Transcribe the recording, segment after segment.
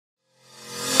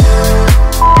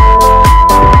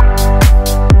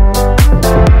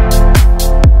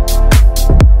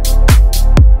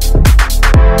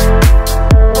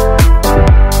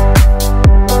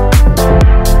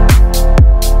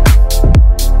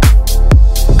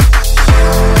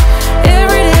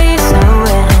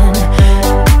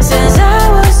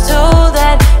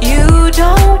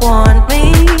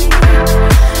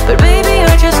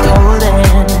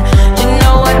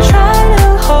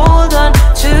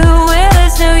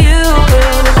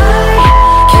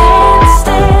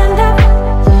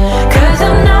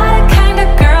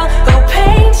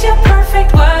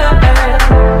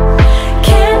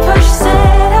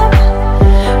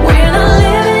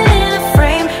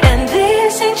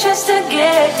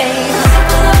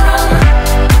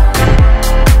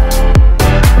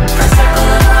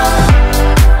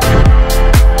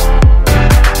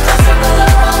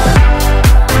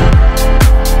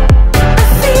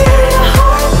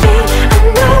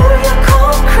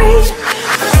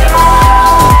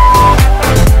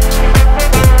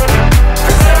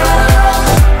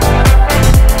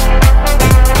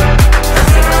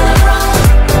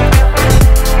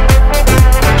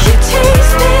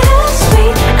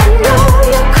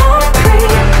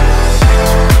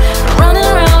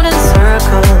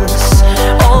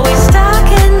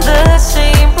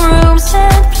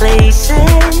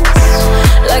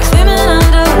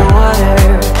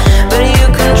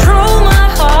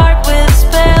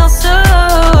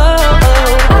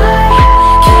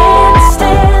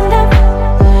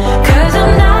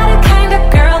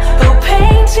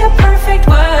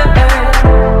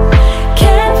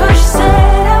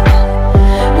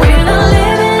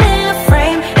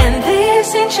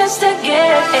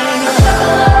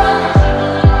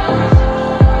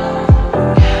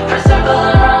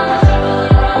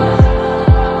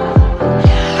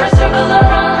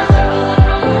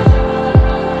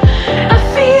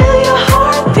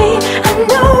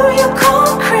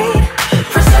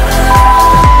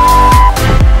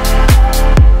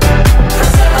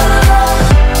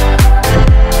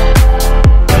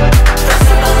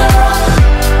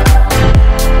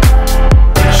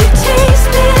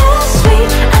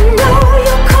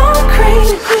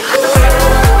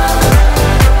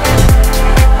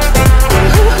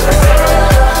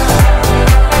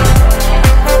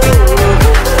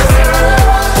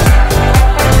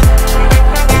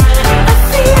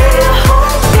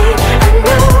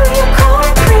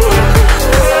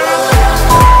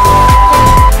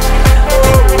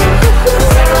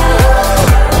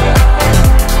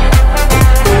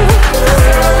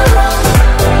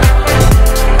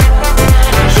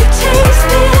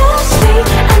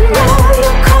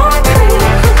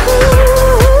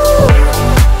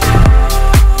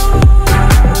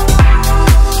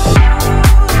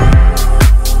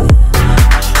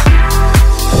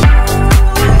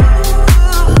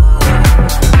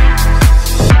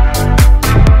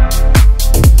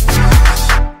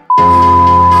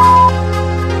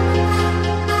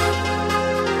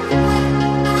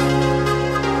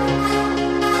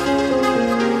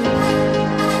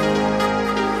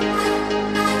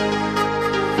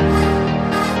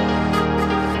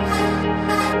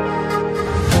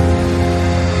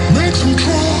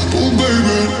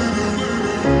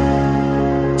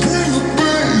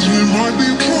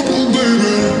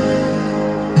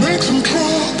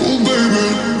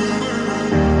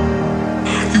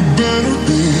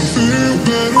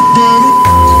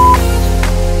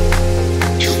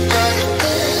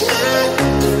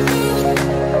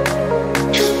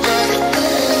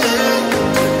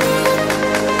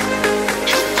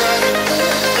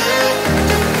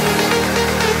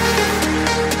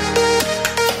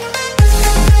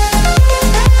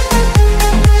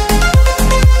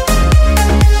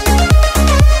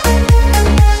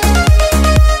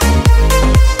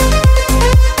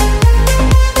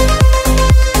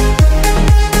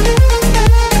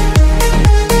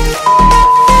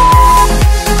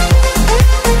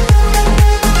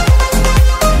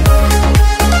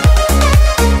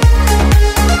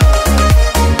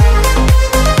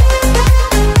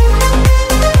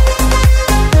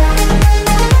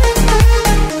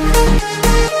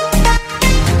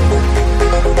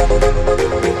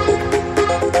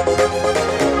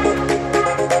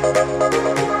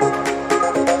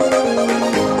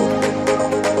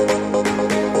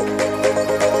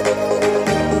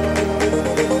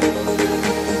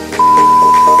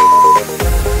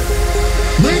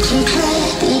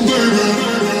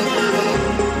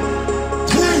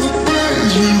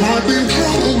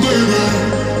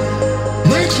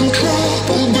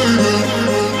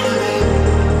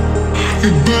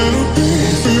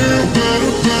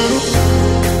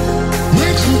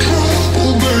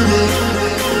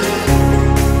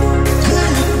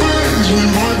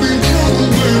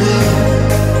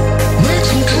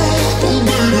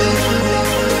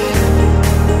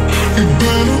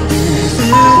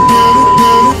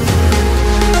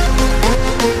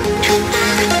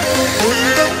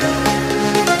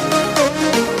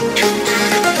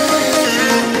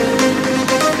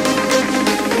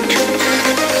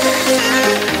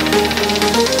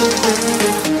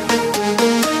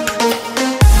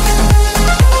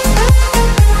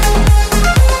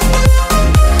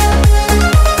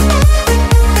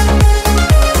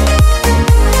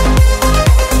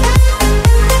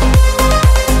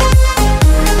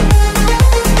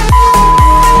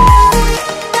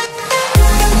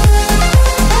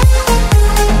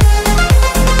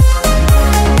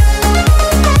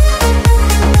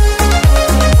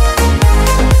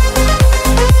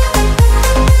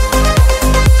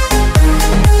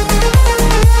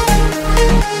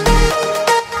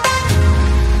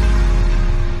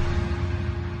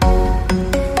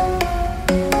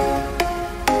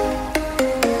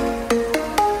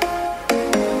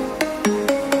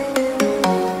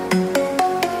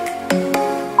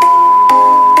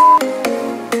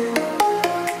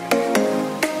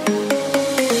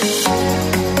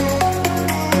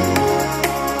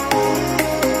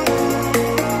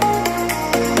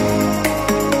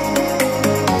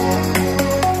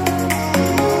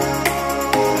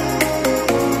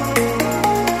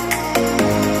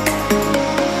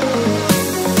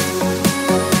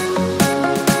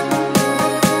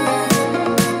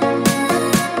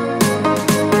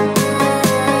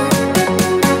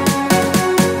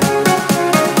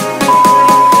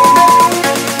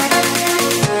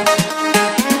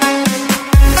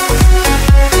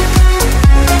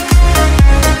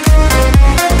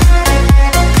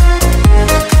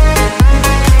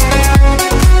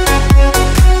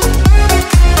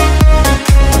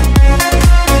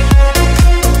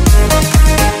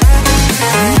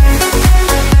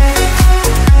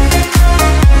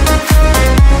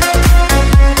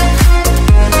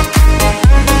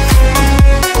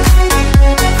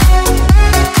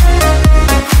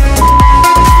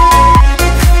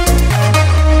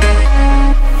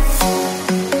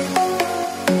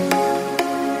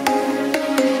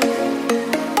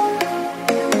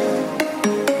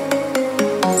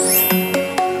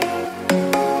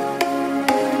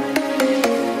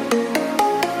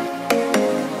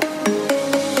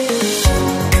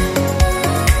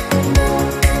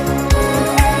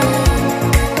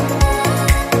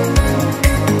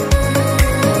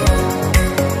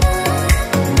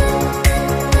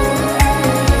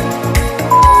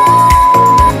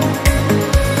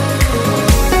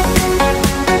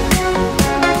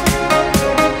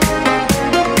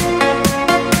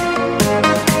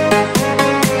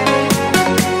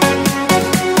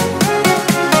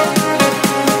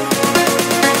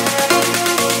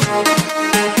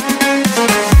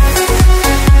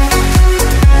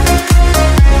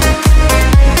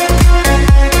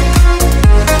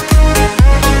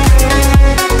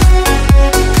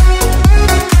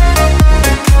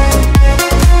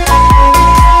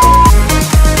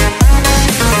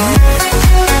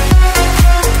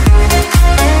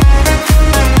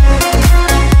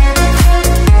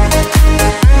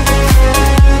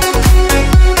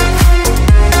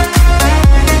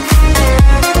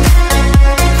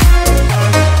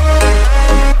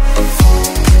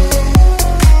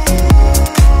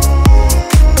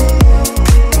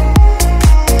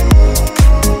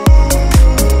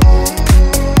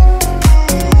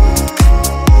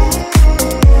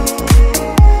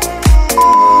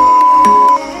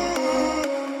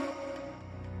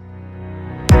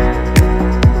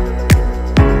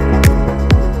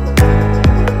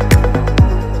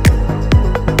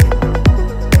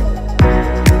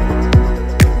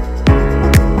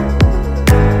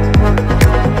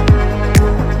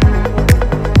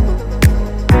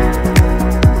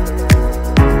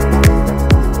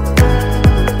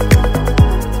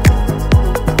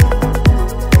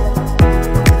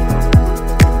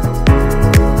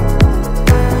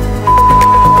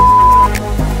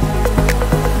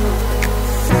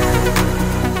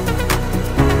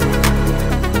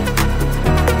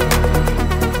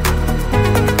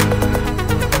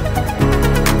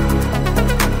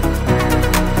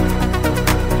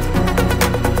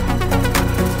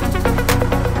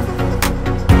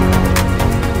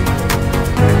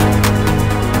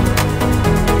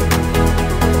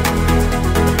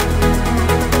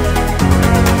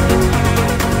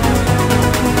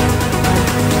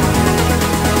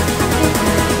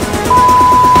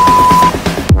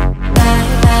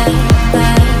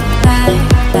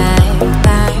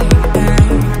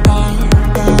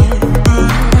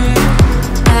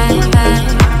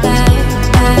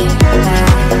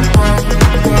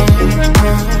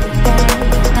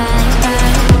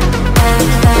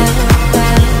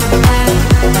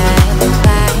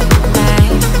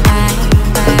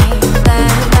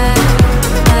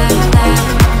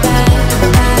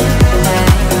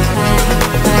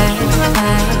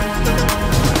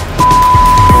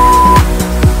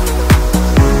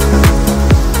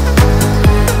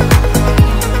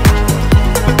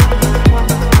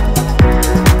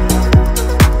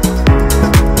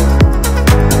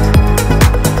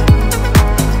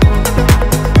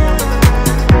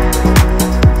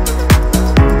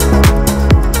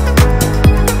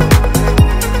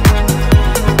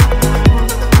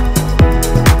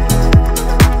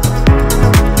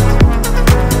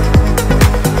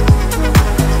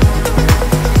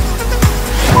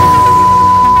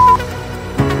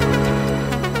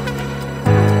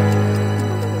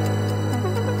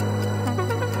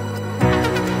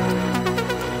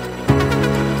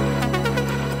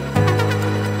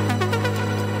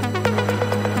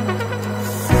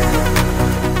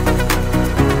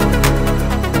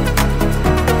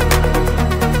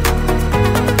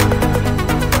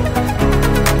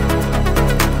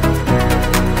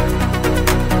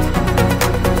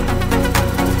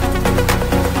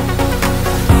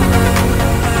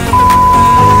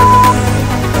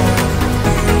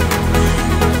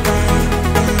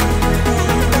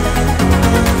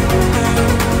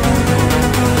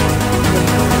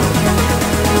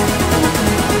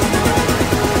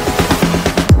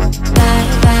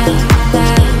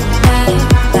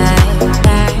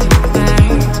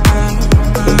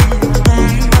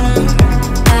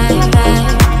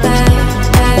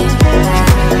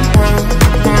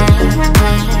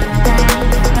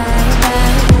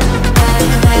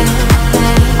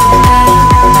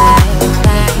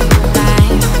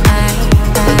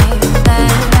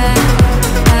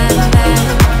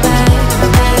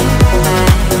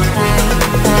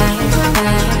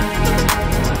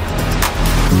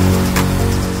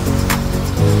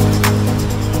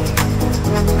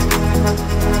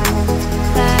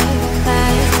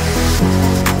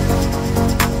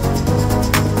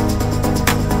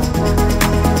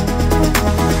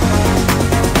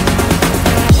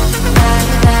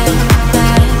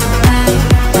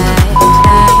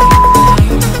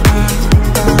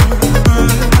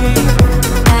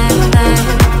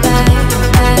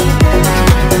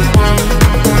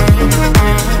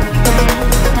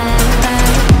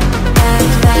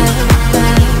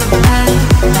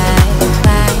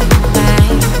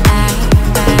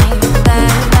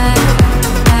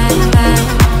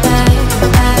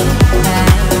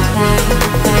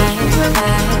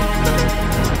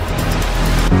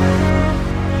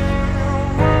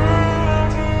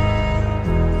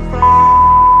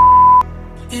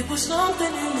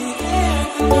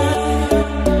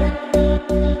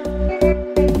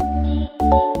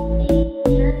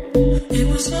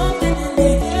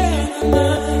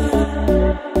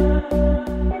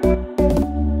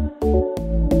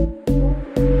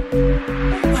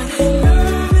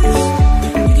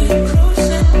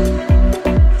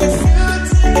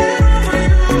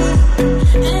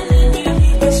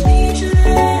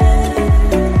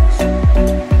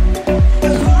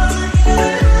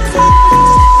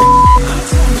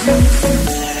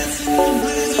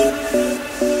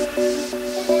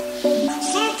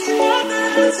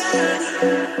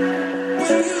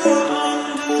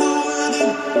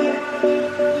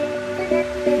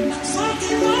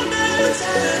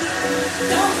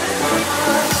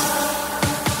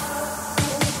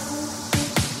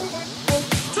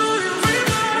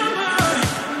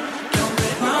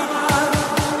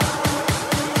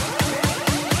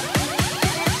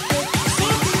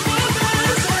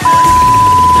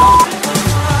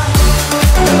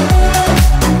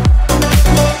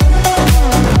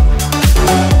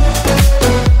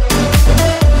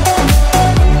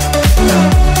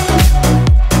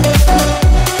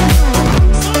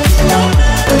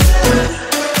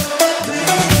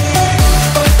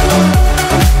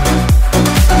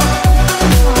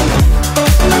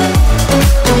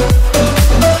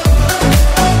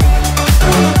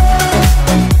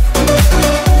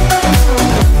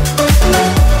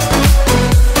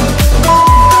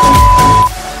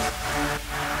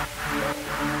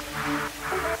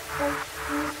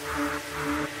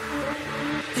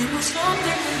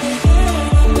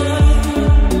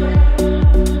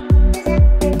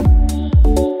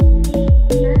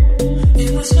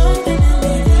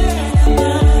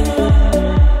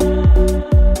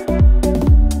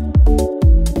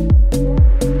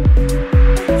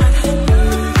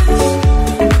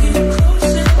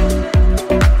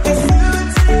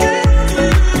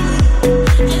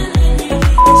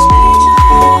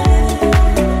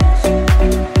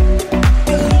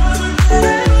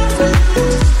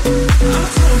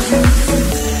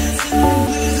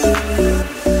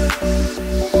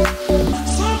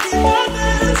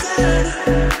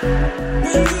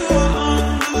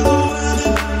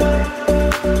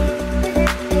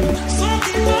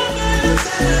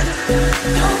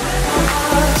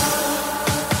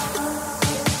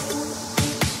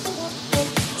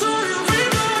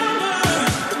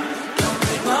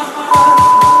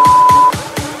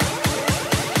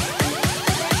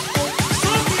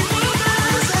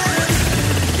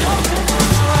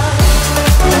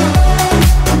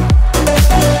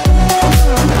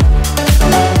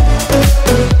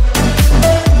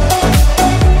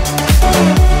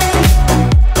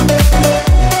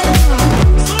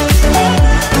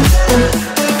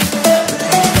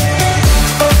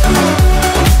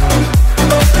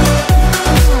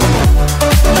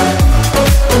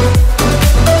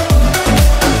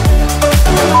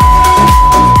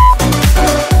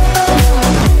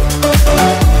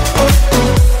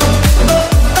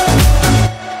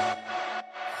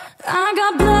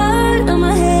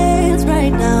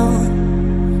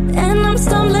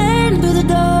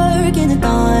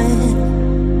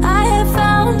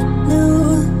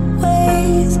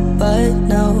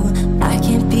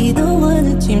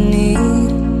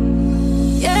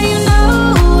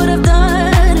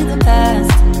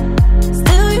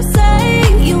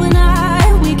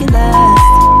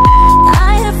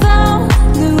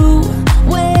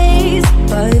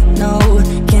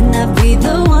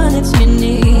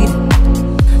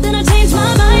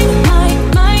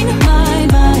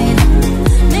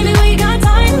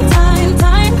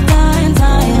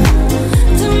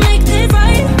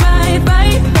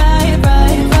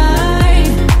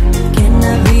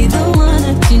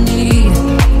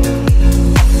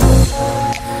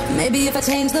Maybe if I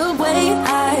change the way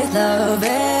I love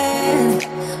it,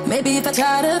 maybe if I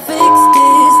try to fix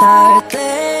this heart,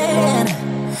 then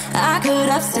I could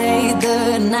have stayed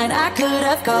the night, I could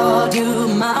have called you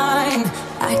mine.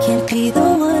 I can't be the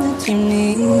one that you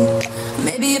need.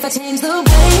 Maybe if I change the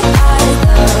way I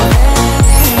love it,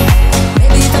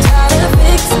 maybe if I try to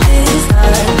fix this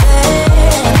heart,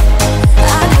 then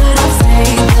I could have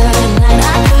stayed the night,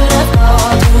 I could have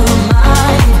called you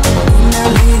mine. And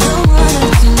I'll be the one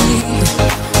that you need.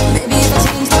 Maybe if I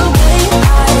change the way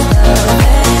I love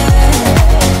it,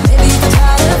 maybe if I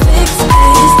try to fix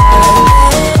this heart,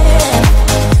 then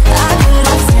I could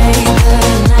have stayed the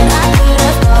night, I could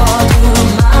have called you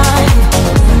mine.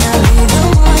 And I'll be the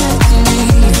one that you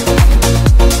need.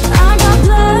 I got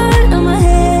blood on my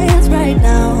hands right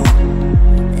now,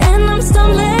 and I'm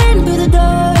stumbling through the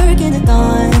dark in the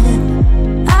dawn.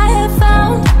 I have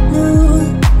found new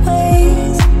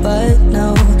ways, but no,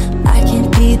 I can't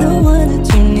be the one that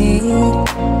you need.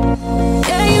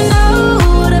 Yeah, you know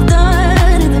what I've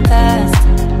done in the past.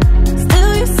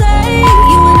 Still you say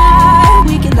you and I,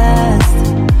 we can last.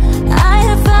 I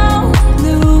have found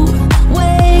new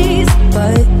ways,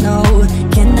 but no,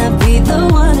 can I be the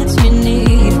one that you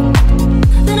need?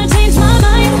 Then I changed my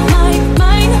mind,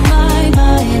 mind.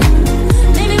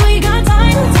 Maybe we got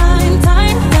time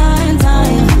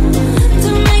to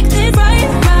make this right.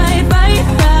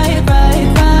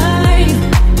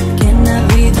 Can I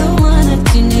be the one that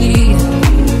you need?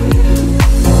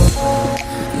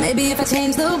 Maybe if I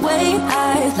change the way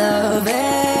I love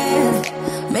it,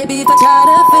 maybe if I try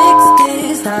to fix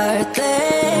this heart,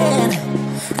 then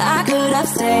I could have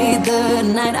stayed the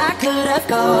night, I could have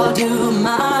called you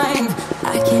mine.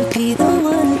 I can't be the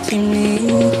one that you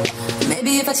need.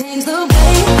 Maybe if I change the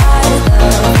way I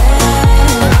love it,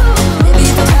 maybe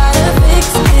if I try to fix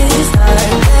this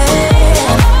heart, then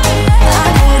I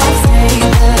could have stayed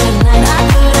the night, I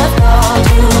could have called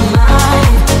you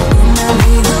mine. And I'll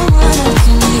be the one that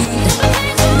you need.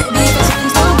 Maybe if I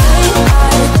change the way I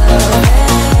love it,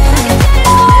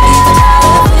 maybe if I try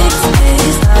to fix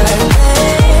this heart, then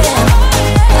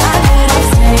I could have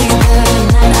stayed the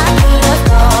night, I could have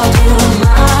called you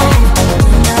mine.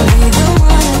 And I'll be the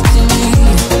one that you need.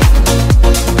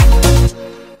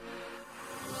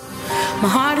 My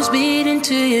heart is beating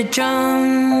to your drum,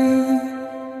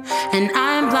 and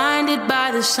I'm blinded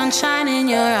by the sunshine in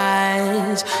your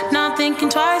eyes. Not thinking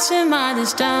twice, am I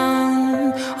this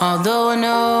dumb? Although I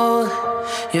know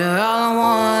you're all I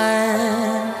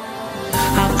want.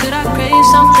 How could I crave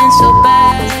something so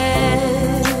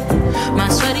bad? My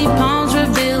sweaty palms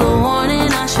reveal a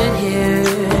warning I should hear,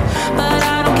 but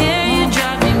I don't care, you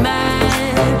drive me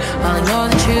mad. I'll ignore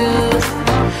the truth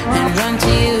and run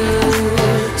to you.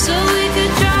 So we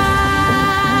could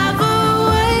drive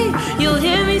away. You'll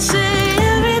hear me say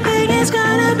everything is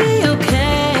gonna be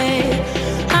okay.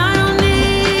 I don't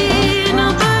need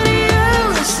nobody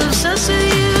else. Obsessed with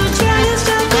you, trying to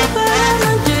stop me, but I'm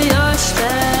under your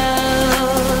spell.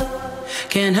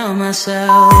 Can't help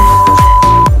myself.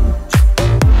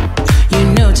 You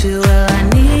know too well I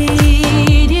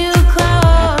need you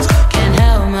close. Can't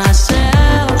help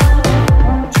myself.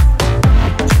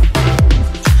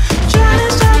 Trying to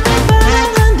stop me, but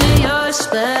I'm under your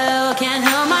spell. Can't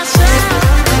help myself.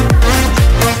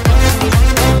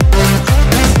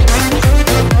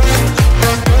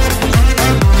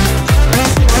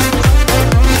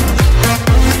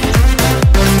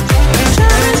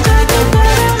 Trying to stop me,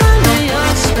 but I'm under your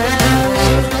spell.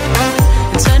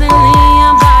 And suddenly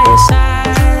I'm by your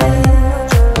side,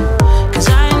 'cause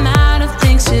I am out of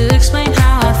things to explain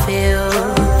how I feel.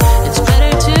 It's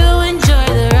better to enjoy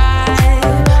the ride.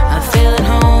 I feel at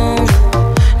home,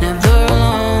 never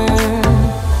alone.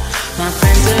 My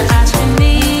friends are asking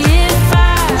me if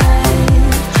I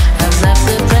have left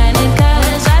the planet,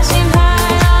 'cause I seem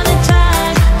high all the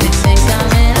time. They think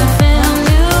I'm in a film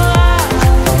noir,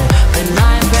 but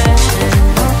my impression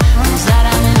is that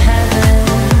I'm in heaven.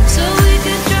 So we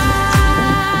could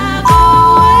drive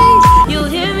away.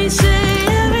 You'll hear me say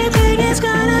everything is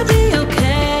gonna be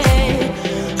okay.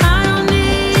 I don't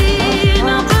need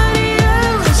nobody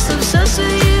else. Obsessed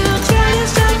with you, trying to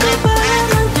stop me, but I'm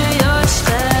under your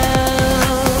spell.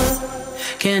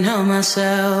 Can't help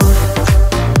myself.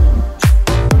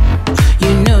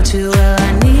 You know too well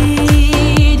I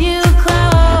need you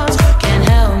close. Can't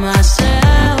help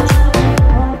myself.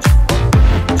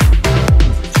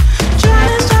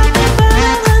 Trying to stop me, but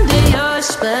I'm under your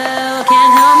spell.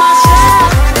 Can't help myself.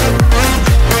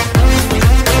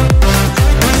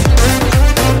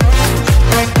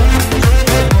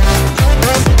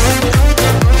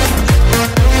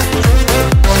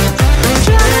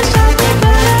 Trying to stop me,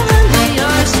 but I'm under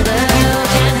your spell.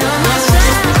 Can't help myself.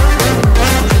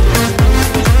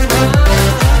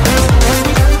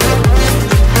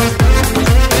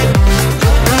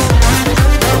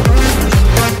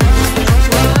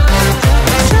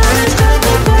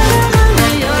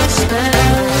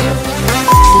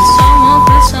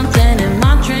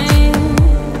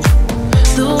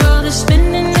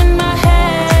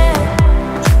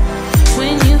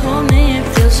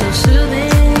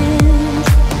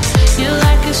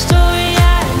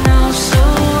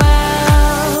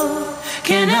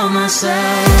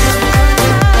 myself.